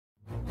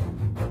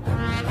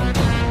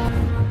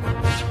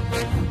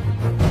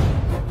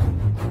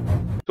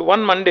So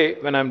one Monday,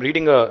 when I'm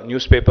reading a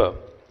newspaper,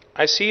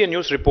 I see a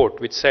news report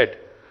which said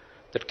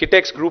that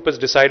Kitex Group has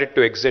decided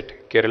to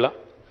exit Kerala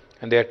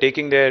and they are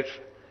taking their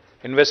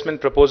investment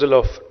proposal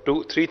of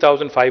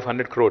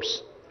 3,500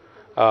 crores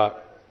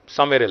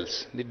somewhere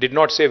else. They did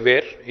not say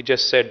where, it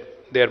just said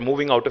they are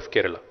moving out of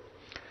Kerala.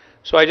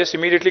 So I just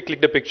immediately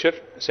clicked a picture,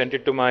 sent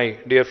it to my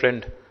dear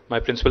friend, my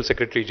principal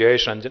secretary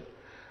Jayesh Ranjan.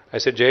 I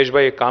said, Jayesh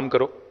bhai, ek kaam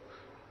karo.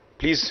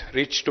 Please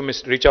reach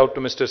out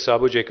to Mr.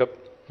 Sabu Jacob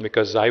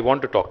because I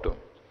want to talk to him.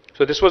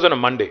 So this was on a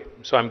Monday.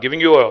 So I'm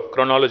giving you a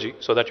chronology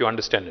so that you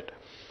understand it.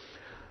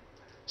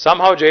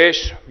 Somehow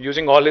Jayesh,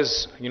 using all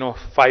his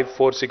 5,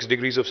 4, 6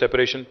 degrees of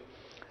separation,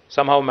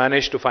 somehow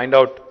managed to find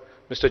out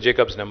Mr.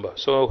 Jacob's number.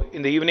 So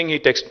in the evening he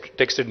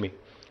texted me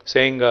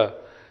saying,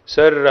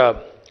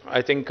 sir,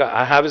 I think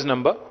I have his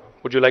number.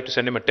 Would you like to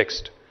send him a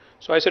text?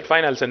 So I said,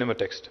 fine, I'll send him a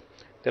text.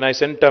 Then I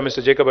sent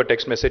Mr. Jacob a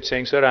text message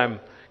saying, sir, I'm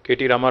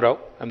K.T. Ramarao.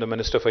 I'm the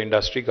Minister for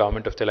Industry,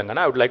 Government of Telangana.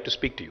 I would like to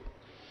speak to you.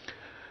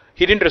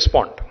 He didn't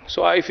respond.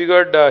 So I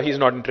figured he's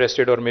not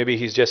interested, or maybe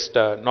he's just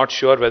not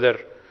sure whether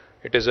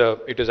it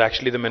is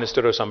actually the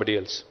minister or somebody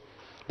else.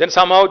 Then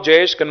somehow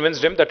Jayesh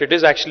convinced him that it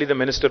is actually the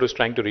minister who's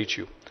trying to reach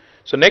you.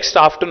 So next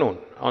afternoon,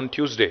 on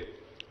Tuesday,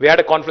 we had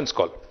a conference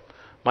call.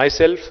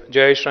 Myself,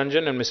 Jayesh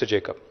Ranjan and Mr.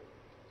 Jacob.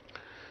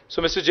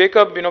 So Mr.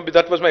 Jacob,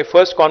 that was my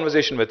first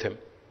conversation with him.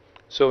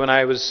 So when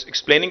I was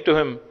explaining to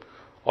him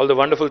all the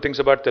wonderful things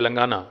about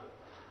Telangana,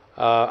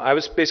 I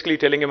was basically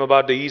telling him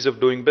about the ease of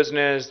doing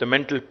business, the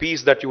mental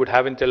peace that you would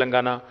have in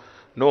Telangana,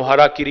 no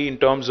harakiri in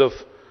terms of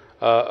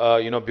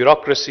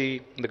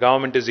bureaucracy. The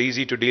government is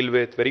easy to deal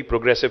with, very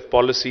progressive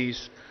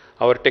policies,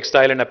 our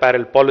textile and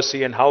apparel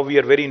policy, and how we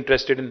are very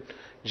interested in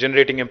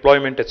generating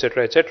employment,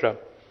 etc., etc.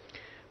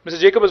 Mr.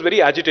 Jacob was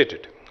very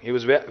agitated. He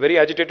was very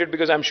agitated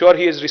because I'm sure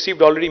he has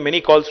received already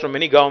many calls from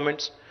many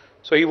governments.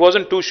 So he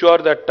wasn't too sure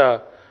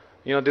that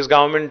this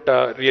government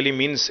really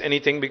means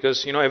anything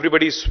because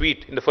everybody is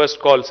sweet in the first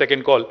call,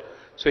 second call.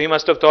 So he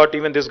must have thought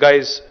even this guy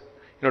is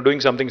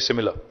doing something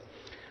similar.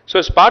 So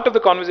as part of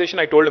the conversation,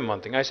 I told him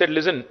one thing. I said,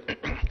 listen,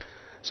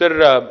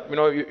 sir,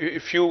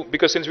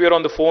 because since we are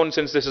on the phone,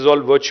 since this is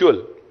all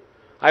virtual,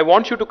 I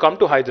want you to come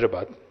to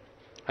Hyderabad.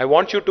 I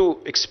want you to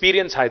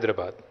experience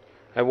Hyderabad.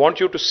 I want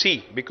you to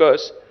see,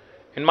 because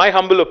in my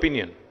humble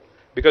opinion,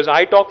 because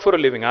I talk for a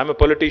living, I'm a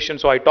politician,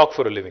 so I talk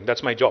for a living.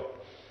 That's my job.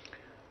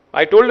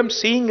 I told him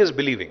seeing is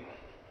believing,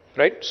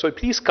 right? So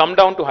please come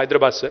down to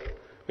Hyderabad, sir.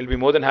 We'll be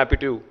more than happy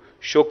to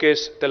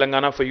showcase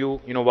Telangana for you,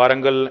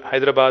 Warangal,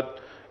 Hyderabad,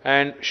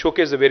 and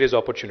showcase the various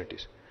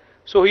opportunities.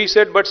 So he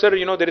said, but sir,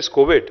 there is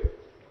COVID.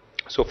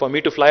 So for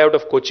me to fly out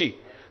of Kochi,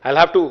 I'll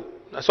have to,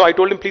 so I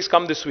told him, please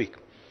come this week.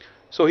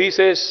 So he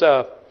says,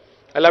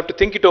 I'll have to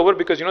think it over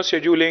because,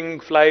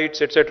 scheduling,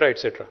 flights, etc.,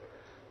 etc.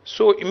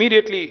 So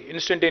immediately,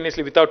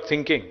 instantaneously, without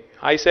thinking,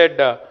 I said,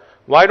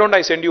 why don't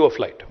I send you a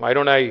flight? Why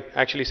don't I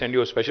actually send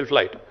you a special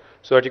flight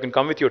so that you can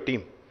come with your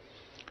team?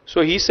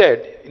 So he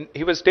said,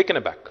 he was taken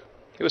aback.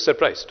 He was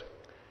surprised.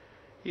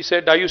 He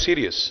said, are you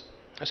serious?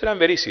 I said, I'm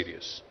very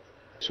serious.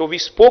 So we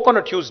spoke on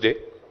a Tuesday.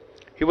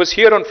 He was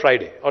here on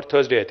Friday or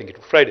Thursday, I think it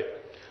was Friday.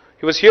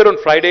 He was here on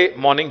Friday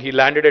morning. He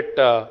landed at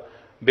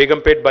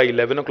Begumpet by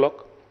 11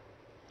 o'clock.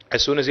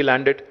 As soon as he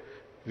landed,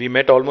 we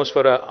met almost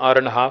for an hour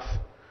and a half.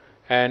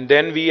 And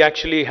then we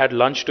actually had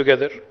lunch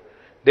together.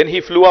 Then he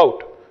flew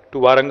out to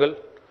Warangal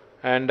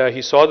and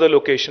he saw the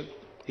location.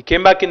 He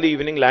came back in the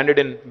evening, landed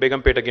in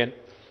Begumpet again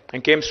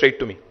and came straight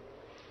to me.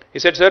 He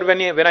said, sir,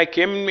 when I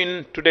came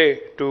in today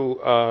to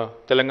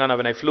Telangana,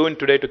 when I flew in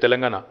today to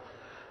Telangana,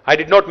 I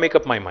did not make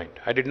up my mind.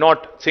 I did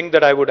not think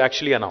that I would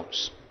actually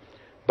announce.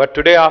 But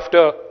today,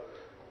 after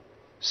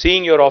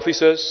seeing your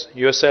officers,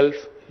 yourself,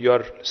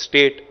 your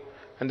state,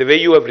 and the way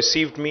you have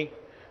received me,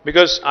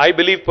 because I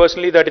believe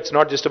personally that it's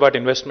not just about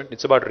investment,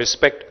 it's about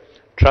respect,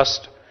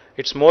 trust.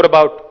 It's more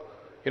about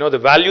the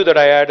value that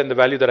I add and the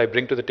value that I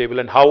bring to the table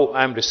and how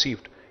I am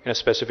received in a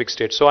specific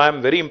state. So I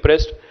am very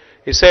impressed.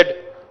 He said,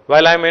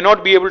 while I may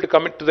not be able to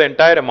commit to the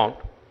entire amount,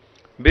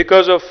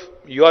 because of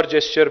your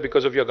gesture,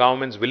 because of your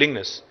government's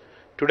willingness,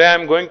 today I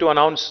am going to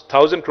announce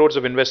 1,000 crores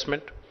of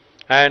investment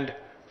and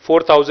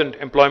 4,000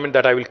 employment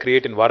that I will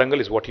create in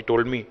Warangal, is what he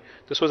told me.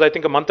 This was, I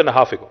think, a month and a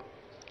half ago.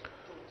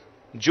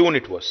 June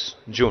it was,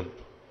 June.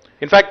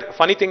 In fact,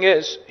 funny thing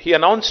is, he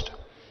announced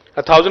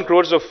 1,000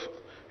 crores of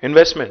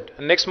investment.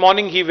 And next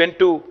morning he went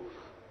to,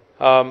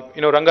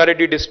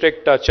 Rangareddy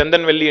district,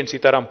 Chandanvelli and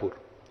Sitarampur.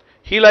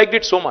 He liked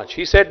it so much.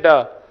 He said,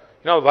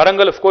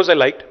 Warangal, of course I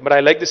liked, but I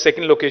like the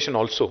second location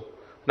also.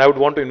 And I would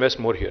want to invest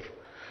more here.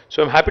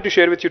 So I'm happy to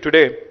share with you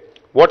today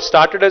what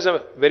started as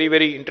a very,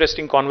 very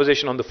interesting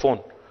conversation on the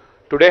phone.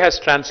 Today has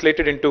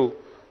translated into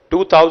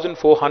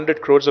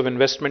 2,400 crores of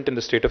investment in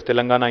the state of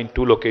Telangana in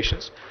 2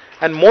 locations.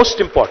 And most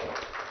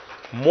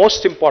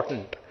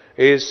important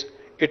is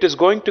it is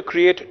going to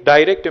create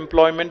direct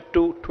employment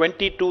to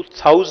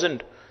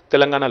 22,000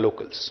 Telangana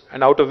locals.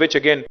 And out of which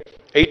again,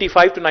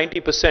 85 to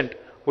 90%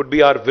 would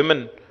be our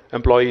women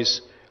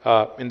employees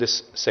in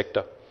this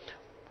sector.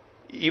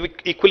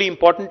 Equally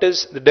important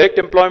is the direct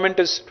employment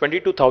is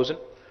 22,000.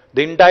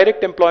 The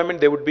indirect employment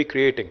they would be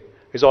creating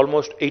is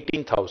almost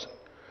 18,000.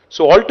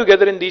 So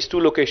altogether in these two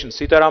locations,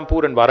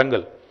 Sitarampur and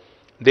Warangal,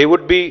 they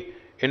would be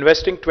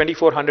investing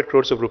 2,400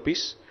 crores of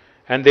rupees,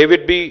 and they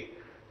would be,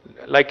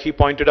 like he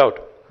pointed out,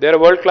 they're a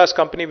world-class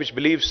company which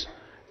believes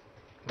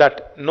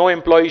that no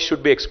employee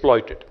should be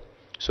exploited.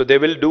 So they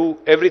will do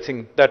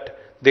everything that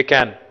they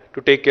can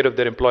to take care of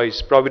their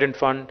employees. Provident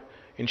fund,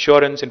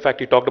 insurance, in fact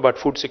he talked about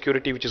food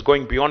security, which is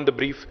going beyond the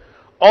brief.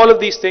 All of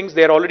these things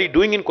they are already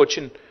doing in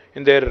Cochin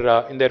in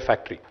their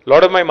factory. A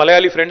lot of my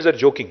Malayali friends are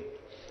joking.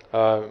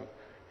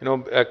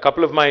 A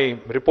couple of my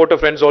reporter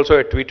friends also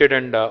had tweeted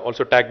and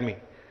also tagged me,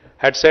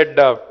 had said,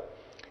 there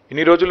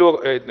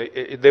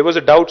was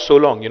a doubt so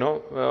long,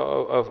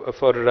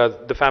 for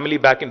the family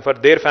for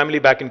their family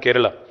back in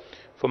Kerala,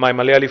 for my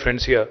Malayali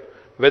friends here,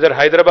 whether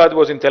Hyderabad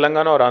was in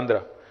Telangana or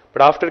Andhra.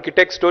 But after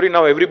kitex story,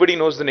 now everybody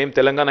knows the name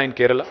Telangana in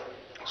Kerala.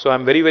 So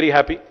I'm very, very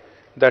happy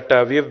that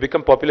we have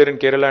become popular in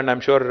Kerala, and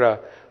I'm sure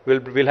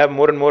we'll have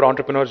more and more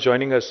entrepreneurs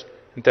joining us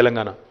in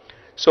Telangana.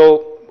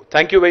 So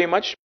thank you very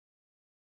much.